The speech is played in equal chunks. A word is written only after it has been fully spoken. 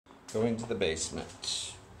going to the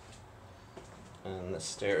basement. And the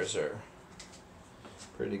stairs are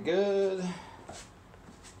pretty good.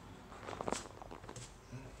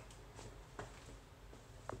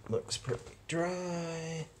 Looks pretty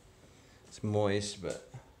dry. It's moist, but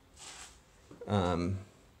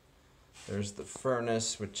there's the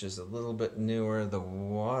furnace, which is a little bit newer. The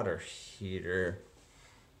water heater,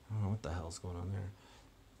 I don't know what the hell's going on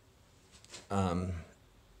there.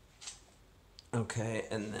 Okay,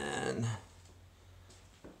 and then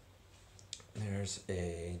there's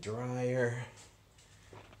a dryer.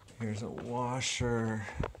 Here's a washer.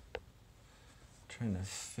 Trying to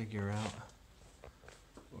figure out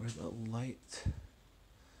where the light.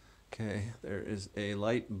 Okay, there is a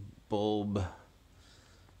light bulb,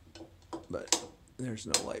 but there's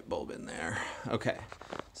no light bulb in there. Okay,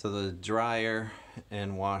 so the dryer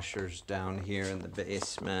and washer's down here in the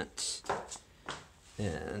basement.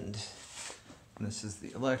 And this is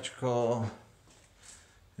the electrical.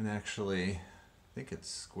 And actually, I think it's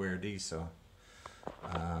square D, so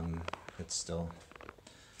it's still,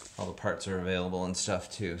 all the parts are available and stuff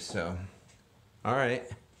too. So, all right,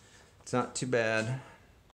 it's not too bad.